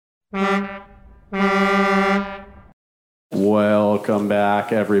Welcome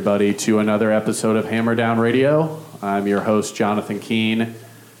back, everybody, to another episode of Hammer Down Radio. I'm your host, Jonathan Keene,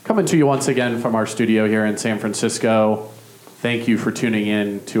 coming to you once again from our studio here in San Francisco. Thank you for tuning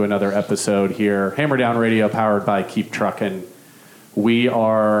in to another episode here. Hammer Down Radio, powered by Keep Truckin'. We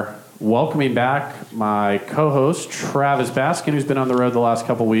are welcoming back my co-host, Travis Baskin, who's been on the road the last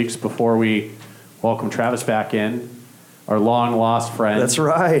couple weeks. Before we welcome Travis back in, our long-lost friend. That's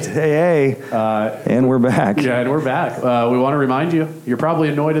right. Hey. And we're back. Yeah, and we're back. We want to remind you, you're probably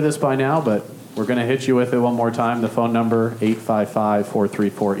annoyed at this by now, but we're going to hit you with it one more time. The phone number,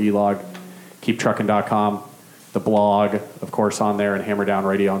 855-434-ELOG, keeptruckin.com. The blog, of course, on there, and Hammer Down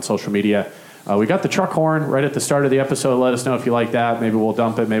Radio on social media. We got the truck horn right at the start of the episode. Let us know if you like that. Maybe we'll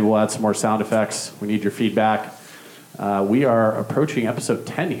dump it. Maybe we'll add some more sound effects. We need your feedback. We are approaching episode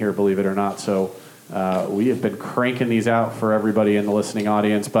 10 here, believe it or not, so we have been cranking these out for everybody in the listening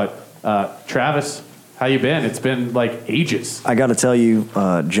audience. But Travis, how you been? It's been like ages. I got to tell you,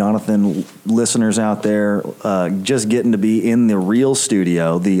 Jonathan, listeners out there, just getting to be in the real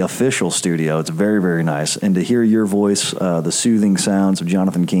studio, the official studio. It's very, very nice. And to hear your voice, the soothing sounds of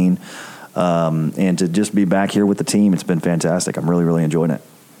Jonathan Keene, and to just be back here with the team, it's been fantastic. I'm really, really enjoying it.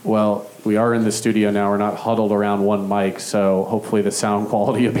 Well, we are in the studio now. We're not huddled around one mic, so hopefully the sound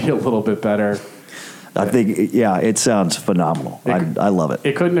quality will be a little bit better. I think, yeah, it sounds phenomenal. I love it.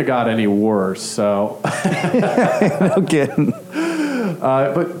 It couldn't have got any worse, so. No kidding.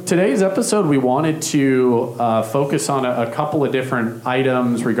 But today's episode, we wanted to focus on a couple of different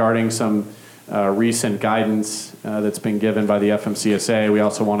items regarding some recent guidance that's been given by the FMCSA. We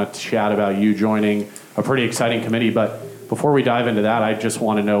also want to chat about you joining a pretty exciting committee. But before we dive into that, I just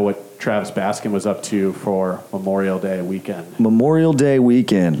want to know what Travis Baskin was up to for Memorial Day weekend. Memorial Day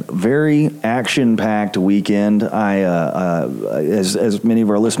weekend, very action-packed weekend. As many of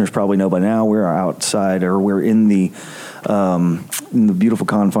our listeners probably know by now, we're outside, or we're in the beautiful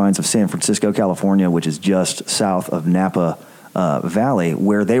confines of San Francisco, California, which is just south of Napa Valley,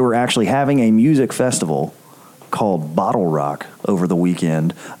 where they were actually having a music festival called Bottle Rock over the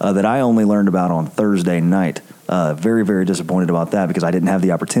weekend that I only learned about on Thursday night. Very, very disappointed about that because I didn't have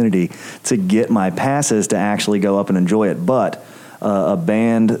the opportunity to get my passes to actually go up and enjoy it. But a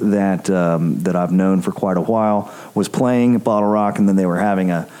band that I've known for quite a while was playing Bottle Rock, and then they were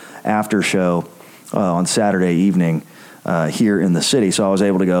having a after show on Saturday evening here in the city. So I was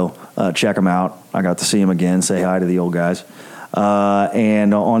able to go check them out. I got to see them again, say hi to the old guys.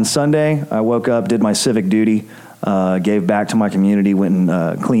 And on Sunday, I woke up, did my civic duty, gave back to my community, went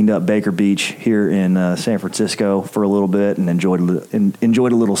and cleaned up Baker Beach here in San Francisco for a little bit, and enjoyed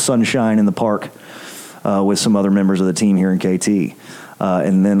a little sunshine in the park with some other members of the team here in KT.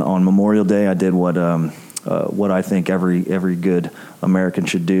 And then on Memorial Day, I did what I think every good American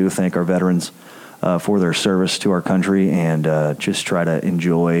should do: thank our veterans for their service to our country, and just try to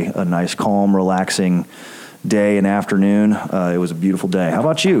enjoy a nice, calm, relaxing day and afternoon. It was a beautiful day. How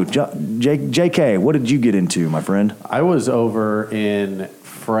about you, JK? What did you get into, my friend? I was over in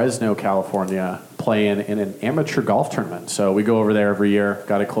Fresno, California, playing in an amateur golf tournament. So we go over there every year.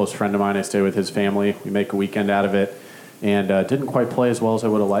 Got a close friend of mine. I stay with his family. We make a weekend out of it, and didn't quite play as well as I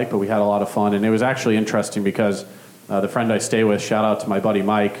would have liked, but we had a lot of fun. And it was actually interesting because the friend I stay with, shout out to my buddy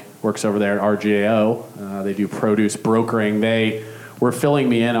Mike, works over there at RJO. They do produce brokering. They were filling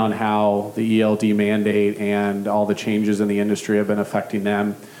me in on how the ELD mandate and all the changes in the industry have been affecting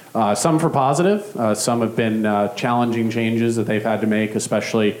them. Some for positive, some have been challenging changes that they've had to make,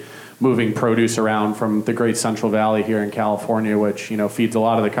 especially moving produce around from the Great Central Valley here in California, which feeds a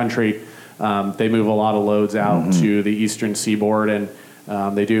lot of the country. They move a lot of loads out to the eastern seaboard, and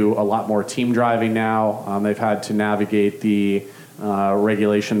they do a lot more team driving now. They've had to navigate the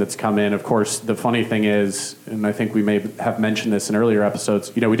regulation that's come in. Of course, the funny thing is, and I think we may have mentioned this in earlier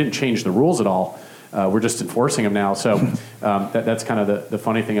episodes, we didn't change the rules at all. We're just enforcing them now. So that's kind of the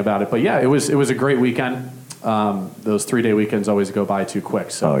funny thing about it. But yeah, it was a great weekend. Those 3-day weekends always go by too quick.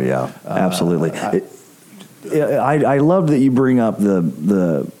 So, oh yeah, absolutely. I love that you bring up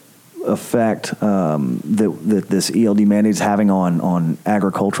the effect that this ELD mandate is having on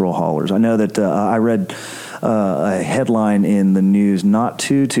agricultural haulers. I know that I read a headline in the news not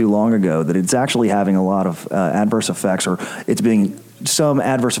too long ago that it's actually having a lot of adverse effects, or some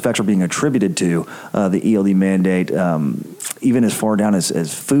adverse effects are being attributed to the ELD mandate, even as far down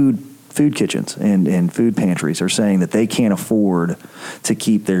as food kitchens and food pantries are saying that they can't afford to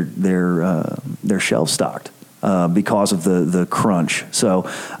keep their shelves stocked. because of the crunch. So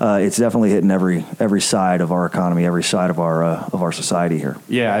it's definitely hitting every side of our economy, every side of our society here.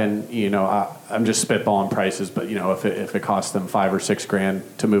 Yeah, and I'm just spitballing prices, but if it costs them $5 or $6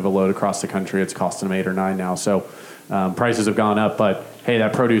 grand to move a load across the country, it's costing them $8 or $9 now. So prices have gone up, but hey,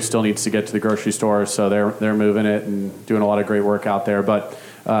 that produce still needs to get to the grocery store, so they're moving it and doing a lot of great work out there. But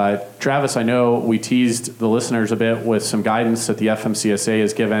Travis, I know we teased the listeners a bit with some guidance that the FMCSA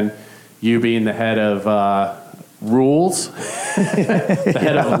has given. You being the head of rules, the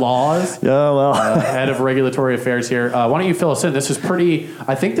head of laws, head of regulatory affairs here. Why don't you fill us in?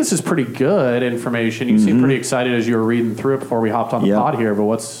 I think this is pretty good information. You seem pretty excited as you were reading through it before we hopped on the pod here, but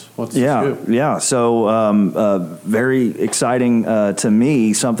what's the scoop? Yeah. So very exciting to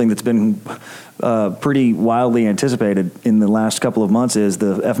me, something that's been pretty wildly anticipated in the last couple of months is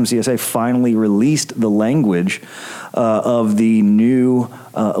the FMCSA finally released the language of the new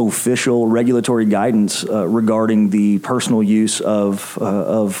official regulatory guidance regarding the personal use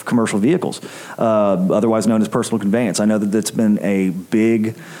of commercial vehicles, otherwise known as personal conveyance. I know that that's been a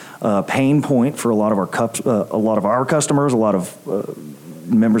big pain point for a lot of our customers, a lot of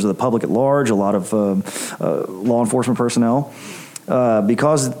members of the public at large, a lot of law enforcement personnel.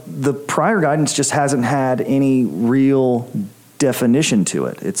 Because the prior guidance just hasn't had any real definition to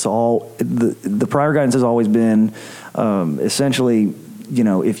it. It's all the prior guidance has always been essentially,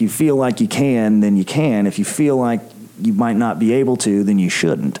 if you feel like you can, then you can. If you feel like you might not be able to, then you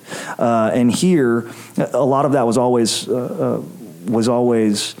shouldn't. And here, a lot of that was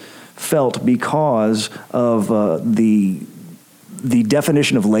always felt because of the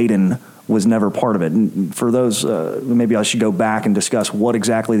definition of laden was never part of it. And for those, maybe I should go back and discuss what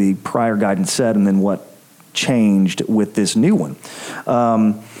exactly the prior guidance said and then what changed with this new one.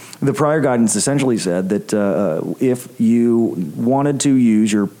 The prior guidance essentially said that if you wanted to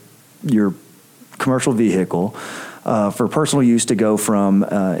use your commercial vehicle for personal use to go from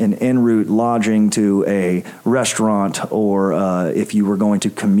an en route lodging to a restaurant, or if you were going to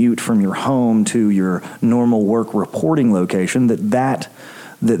commute from your home to your normal work reporting location, that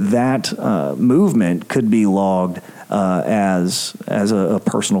movement could be logged as a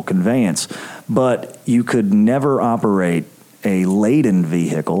personal conveyance, but you could never operate a laden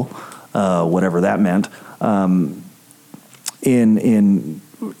vehicle, whatever that meant, in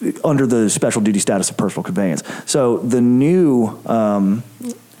under the special duty status of personal conveyance. So the new, and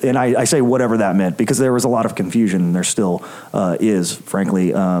I say whatever that meant because there was a lot of confusion, and there still is,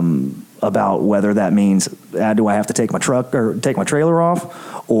 frankly, about whether that means do I have to take my truck or take my trailer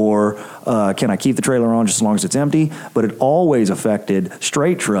off, or can I keep the trailer on just as long as it's empty? But it always affected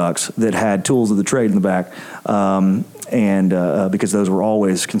straight trucks that had tools of the trade in the back, and because those were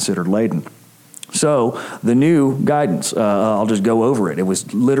always considered laden. So the new guidance, I'll just go over it. It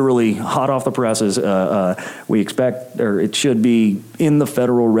was literally hot off the presses. We expect, or it should be in the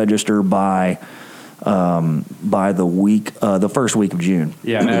Federal Register by the first week of June.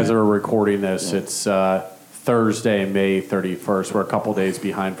 Yeah, and as we're recording this, it's Thursday, May 31st. We're a couple days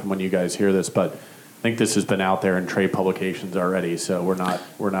behind from when you guys hear this, but I think this has been out there in trade publications already, so we're not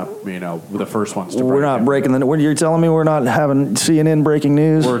the first ones to break. We're not breaking the. What you're telling me? We're not having CNN breaking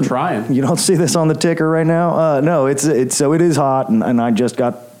news. We're trying. You don't see this on the ticker right now? No, it's so it is hot, and I just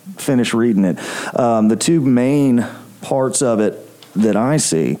got finished reading it. The two main parts of it that I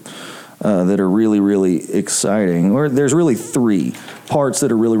see that are really, really exciting, or there's really three parts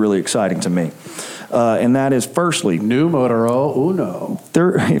that are really, really exciting to me. And that is, firstly, numero uno.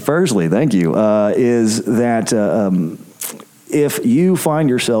 Firstly, thank you, is that if you find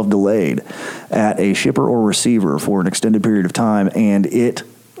yourself delayed at a shipper or receiver for an extended period of time and it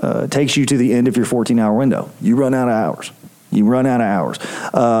takes you to the end of your 14-hour window, you run out of hours.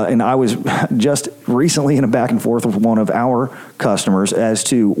 And I was just recently in a back and forth with one of our customers as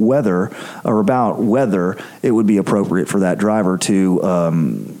to whether it would be appropriate for that driver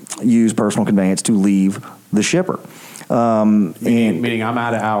to use personal conveyance to leave the shipper. Meaning I'm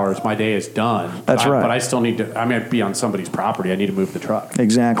out of hours. My day is done. That's right. But I still need to. I may be on somebody's property. I need to move the truck.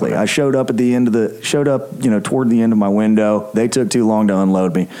 Exactly. I showed up toward the end of my window. They took too long to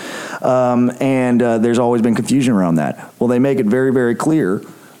unload me, and there's always been confusion around that. Well, they make it very, very clear.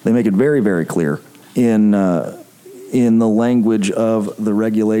 They make it very, very clear in the language of the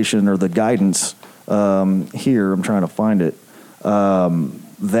regulation or the guidance here. I'm trying to find it.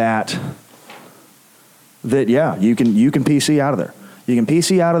 That yeah, you can PC out of there. You can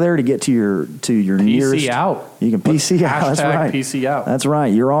PC out of there to get to your nearest. PC out. You can PC out. That's right. PC out. That's right.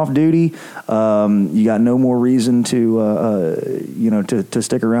 You're off duty. You got no more reason to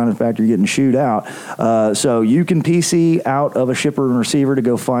stick around. In fact, you're getting shooed out. So you can PC out of a shipper and receiver to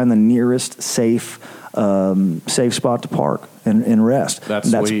go find the nearest safe spot to park and rest. That's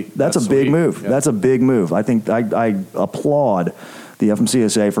sweet. That's a big move. Yeah. That's a big move. I think I applaud the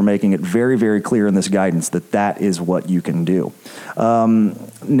FMCSA for making it very, very clear in this guidance that is what you can do.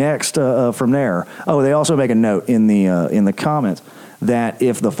 Next, from there, they also make a note in the comments that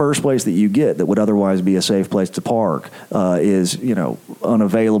if the first place that you get that would otherwise be a safe place to park is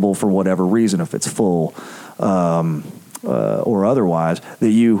unavailable for whatever reason, if it's full or otherwise,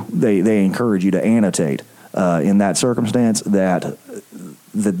 that they encourage you to annotate in that circumstance that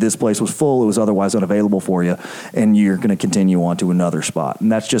this place was full, it was otherwise unavailable for you, and you're going to continue on to another spot. And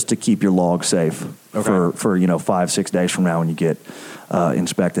that's just to keep your log safe for 5-6 days from now when you get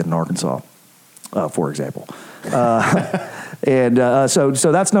inspected in Arkansas, for example. So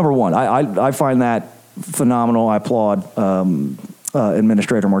that's number one. I find that phenomenal. I applaud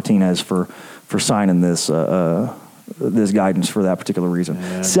Administrator Martinez for signing this guidance for that particular reason.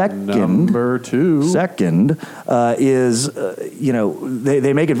 And number two is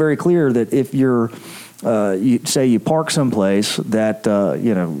they make it very clear that if you park someplace that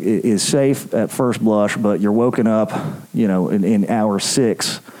is safe at first blush, but you're woken up in hour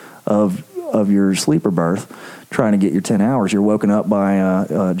 6 of your sleeper berth trying to get your 10 hours, you're woken up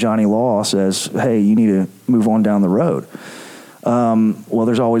by Johnny Law says, hey, you need to move on down the road. Well,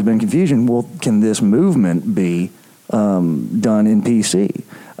 there's always been confusion. Well, can this movement be done in PC?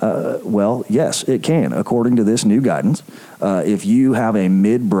 Well, yes, it can. According to this new guidance, if you have a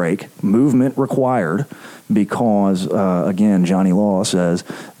mid-break movement required because, again, Johnny Law says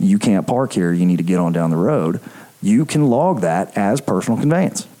you can't park here, you need to get on down the road, you can log that as personal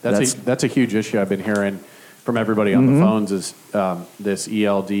conveyance. That's a huge issue I've been hearing from everybody on the phones is this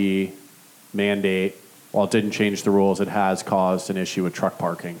ELD mandate. While it didn't change the rules, it has caused an issue with truck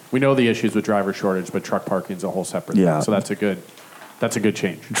parking. We know the issues with driver shortage, but truck parking is a whole separate thing. So that's a good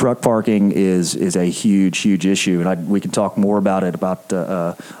change. Truck parking is a huge issue, and we can talk more about it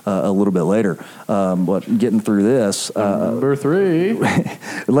a little bit later. But getting through this, number 3.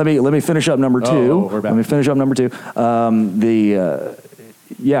 let me finish up number 2. We're back. Let me finish up number 2.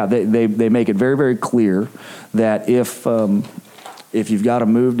 They make it very, very clear that if you've got to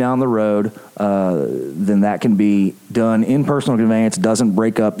move down the road, then that can be done in personal conveyance. Doesn't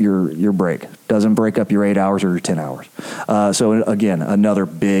break up your break. Doesn't break up your 8 hours or your 10 hours. So again, another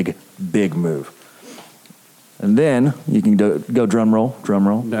big move. And then you can go drum roll.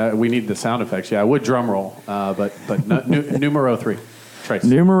 We need the sound effects. Yeah, I would drum roll, but numero 3. Trace.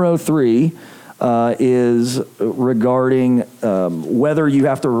 Numero 3. Is regarding whether you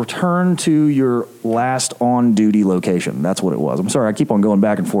have to return to your last on-duty location. That's what it was. I'm sorry, I keep on going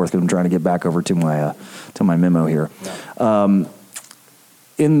back and forth because I'm trying to get back over to my memo here. Yeah.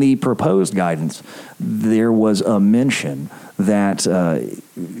 In the proposed guidance, there was a mention that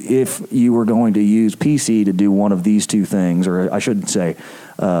if you were going to use PC to do one of these two things, or I shouldn't say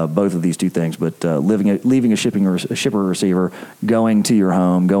both of these two things, but leaving a shipper or receiver, going to your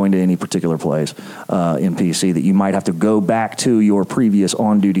home, going to any particular place in PC, that you might have to go back to your previous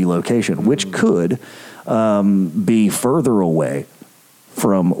on-duty location, which could be further away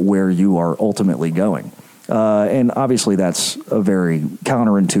from where you are ultimately going. And obviously that's a very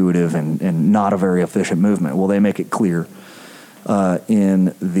counterintuitive and not a very efficient movement. Well, they make it clear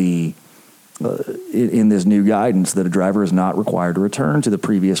in this new guidance that a driver is not required to return to the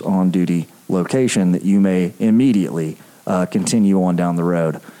previous on-duty location, that you may immediately continue on down the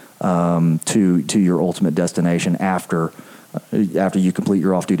road to your ultimate destination after you complete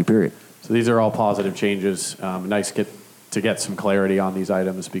your off-duty period. So these are all positive changes. Nice to get some clarity on these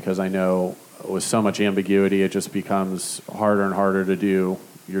items, because I know with so much ambiguity, it just becomes harder and harder to do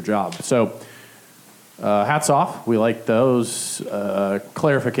your job. So hats off. We like those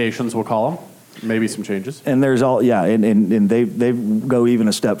clarifications, we'll call them. Maybe some changes. And there's and they go even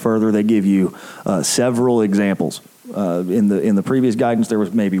a step further. They give you several examples. In the previous guidance, there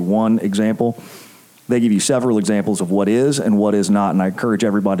was maybe one example. They give you several examples of what is and what is not, and I encourage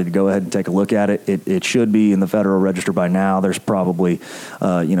everybody to go ahead and take a look at it. It should be in the Federal Register by now. There's probably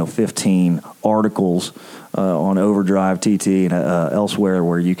 15 articles on Overdrive, TT, and elsewhere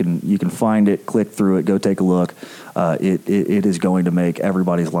where you can find it, click through it, go take a look. It is going to make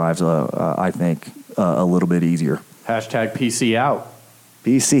everybody's lives, I think, a little bit easier. Hashtag PC out.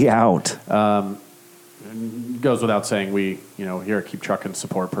 PC out. Goes without saying, we here at Keep Truckin'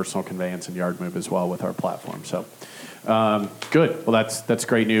 support personal conveyance and yard move as well with our platform. So Good. Well, that's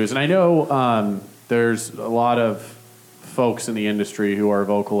great news. And I know there's a lot of folks in the industry who are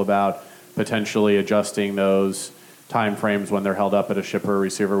vocal about potentially adjusting those time frames when they're held up at a shipper or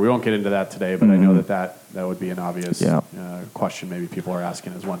receiver. We won't get into that today, but I know that would be an obvious question maybe people are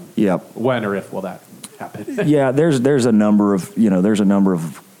asking is when or if will that happen? Yeah, there's a number of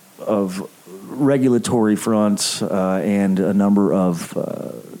regulatory fronts and a number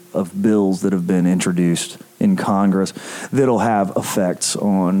of bills that have been introduced in Congress that'll have effects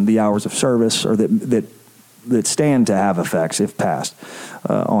on the hours of service, or that stand to have effects if passed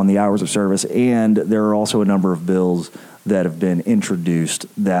on the hours of service. And there are also a number of bills that have been introduced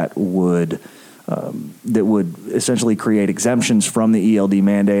that would essentially create exemptions from the ELD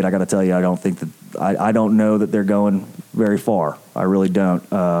mandate. I got to tell you, I don't know that they're going very far. I really don't.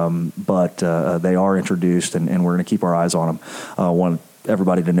 But they are introduced, and we're going to keep our eyes on them. I want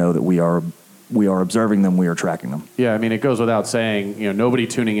everybody to know that we are observing them. We are tracking them. Yeah, I mean, it goes without saying, nobody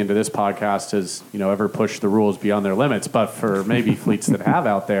tuning into this podcast has, ever pushed the rules beyond their limits. But for maybe fleets that have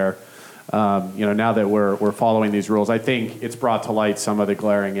out there, now that we're following these rules, I think it's brought to light some of the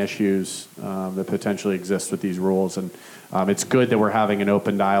glaring issues that potentially exist with these rules. And it's good that we're having an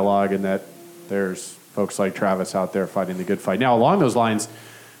open dialogue and that there's folks like Travis out there fighting the good fight. Now, along those lines,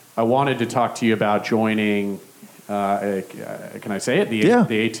 I wanted to talk to you about joining, can I say it?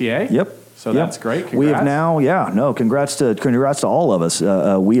 The ATA? Yep. So that's great. Congrats. We have now, congrats to all of us.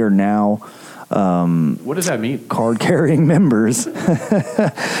 We are now, what does that mean? Card carrying members.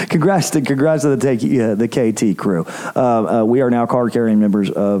 Congrats to the KT crew. We are now card carrying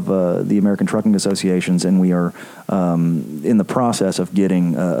members of the American Trucking Associations, and we are in the process of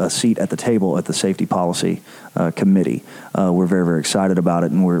getting a seat at the table at the Safety Policy Committee. We're very, very excited about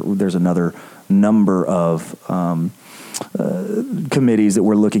it, and there's another number of committees that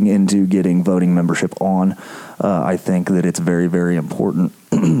we're looking into getting voting membership on. I think that it's very, very important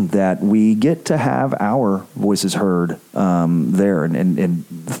that we get to have our voices heard there, and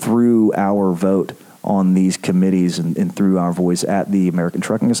through our vote on these committees and through our voice at the American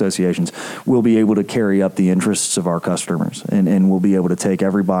Trucking Associations, we'll be able to carry up the interests of our customers, and we'll be able to take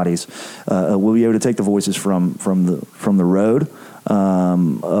we'll be able to take the voices from the road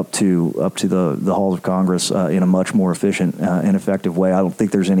up to the halls of Congress in a much more efficient and effective way. I don't think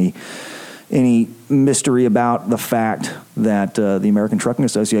there's any mystery about the fact that the American Trucking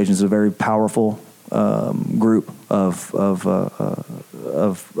Association is a very powerful group of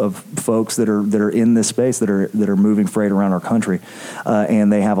folks that are in this space, that are moving freight around our country,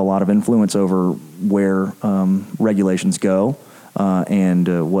 and they have a lot of influence over where regulations go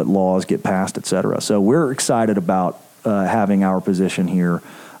and what laws get passed, et cetera. So we're excited about having our position here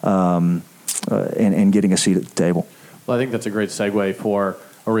and getting a seat at the table. Well, I think that's a great segue for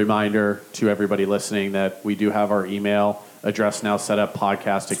a reminder to everybody listening that we do have our email address now set up,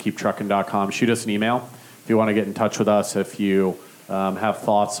 podcast@keeptruckin.com. Shoot us an email if you want to get in touch with us. If you have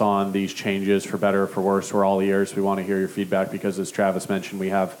thoughts on these changes, for better or for worse, we're all ears. We want to hear your feedback because, as Travis mentioned, we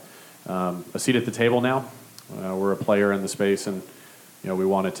have a seat at the table now. We're a player in the space, and we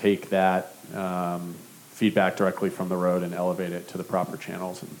want to take that feedback directly from the road and elevate it to the proper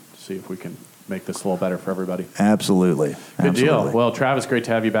channels and see if we can make this a little better for everybody. Absolutely. Good deal. Well, Travis, great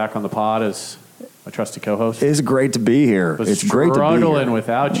to have you back on the pod as my trusty co-host. It's great to be here. It's great to be here. Struggling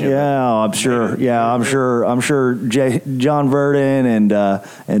without you. Yeah, I'm sure. Yeah, I'm sure. John Verdon and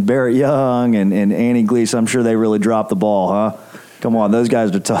Barrett Young and Annie Gleason, I'm sure they really dropped the ball, huh? Come on, those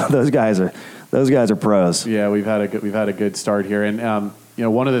guys are pros. Yeah, we've had a good start here, and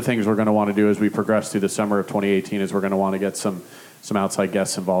one of the things we're going to want to do as we progress through the summer of 2018 is we're going to want to get some outside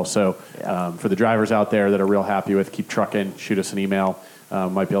guests involved. So for the drivers out there that are real happy with Keep Truckin', shoot us an email.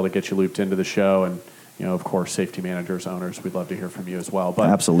 Might be able to get you looped into the show. And, of course, safety managers, owners, we'd love to hear from you as well. But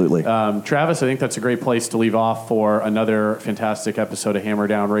absolutely. Travis, I think that's a great place to leave off for another fantastic episode of Hammer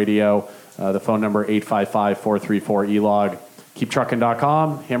Down Radio. The phone number, 855-434-ELOG.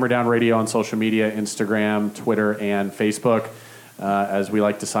 KeepTruckin.com, Hammer Down Radio on social media, Instagram, Twitter, and Facebook. As we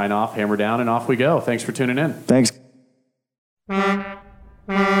like to sign off, hammer down, and off we go. Thanks for tuning in. Thanks,